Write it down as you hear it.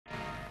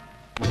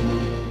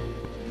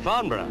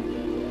Farnborough.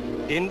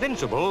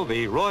 Invincible,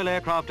 the Royal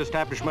Aircraft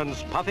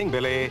Establishment's Puffing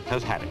Billy,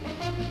 has had it.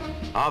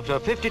 After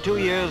 52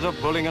 years of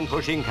pulling and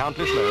pushing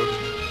countless loads,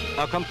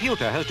 a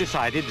computer has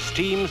decided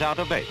steam's out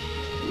of date.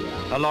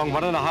 Along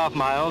 1.5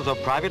 miles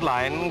of private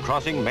line,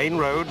 crossing main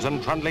roads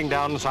and trundling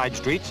down side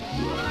streets,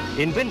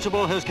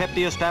 Invincible has kept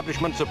the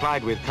establishment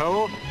supplied with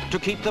coal to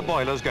keep the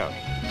boilers going.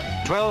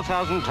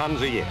 12,000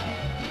 tons a year.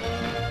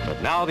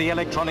 But now the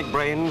electronic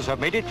brains have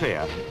made it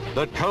clear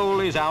that coal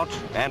is out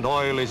and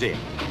oil is in.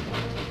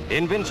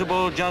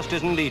 Invincible just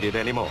isn't needed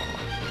anymore.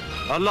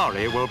 A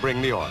lorry will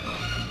bring the oil.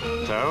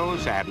 So,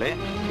 sadly,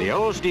 the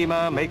old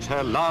steamer makes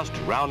her last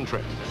round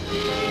trip.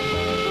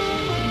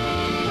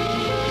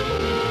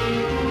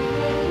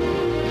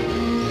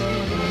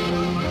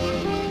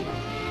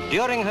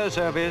 During her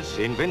service,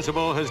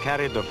 Invincible has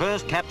carried the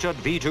first captured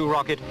V-2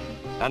 rocket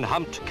and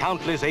humped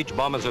countless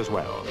H-bombers as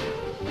well.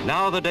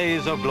 Now the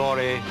days of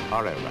glory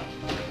are over.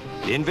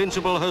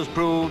 Invincible has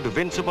proved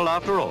vincible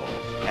after all,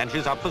 and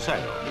she's up for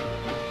sale.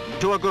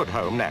 To a good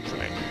home,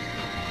 naturally.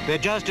 There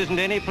just isn't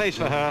any place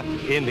for her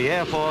in the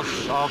Air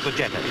Force of the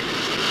Jet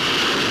Age.